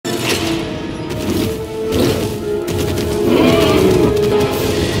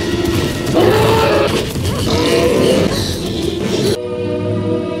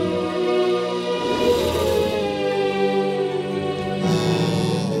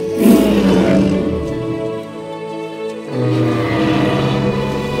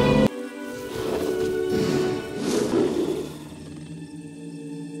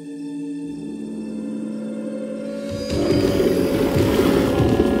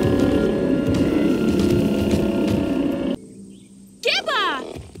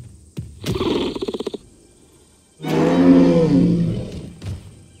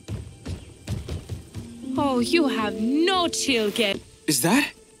what you'll get. Is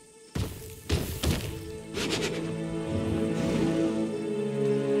that?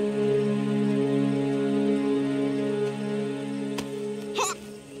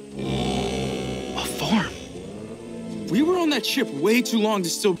 A farm. We were on that ship way too long to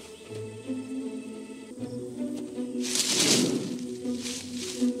still...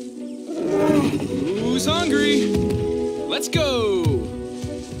 Who's hungry? Let's go!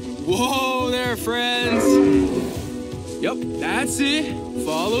 Whoa there, friends! Yep, that's it.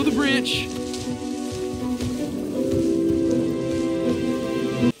 Follow the branch.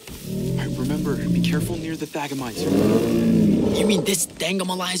 Alright, remember, be careful near the thagomizer. You mean this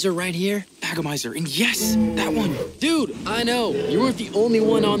dangomalizer right here? Thagomizer, and yes, that one. Dude, I know. You weren't the only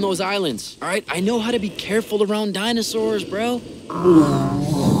one on those islands. All right, I know how to be careful around dinosaurs, bro.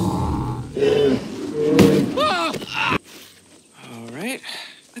 Alright,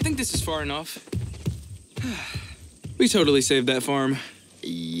 I think this is far enough. We totally saved that farm.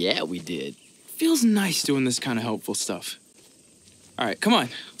 Yeah, we did. Feels nice doing this kind of helpful stuff. Alright, come on,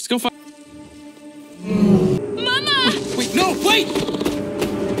 let's go find... Mama! Wait, no, wait!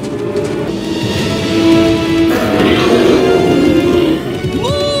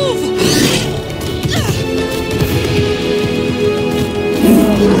 Move!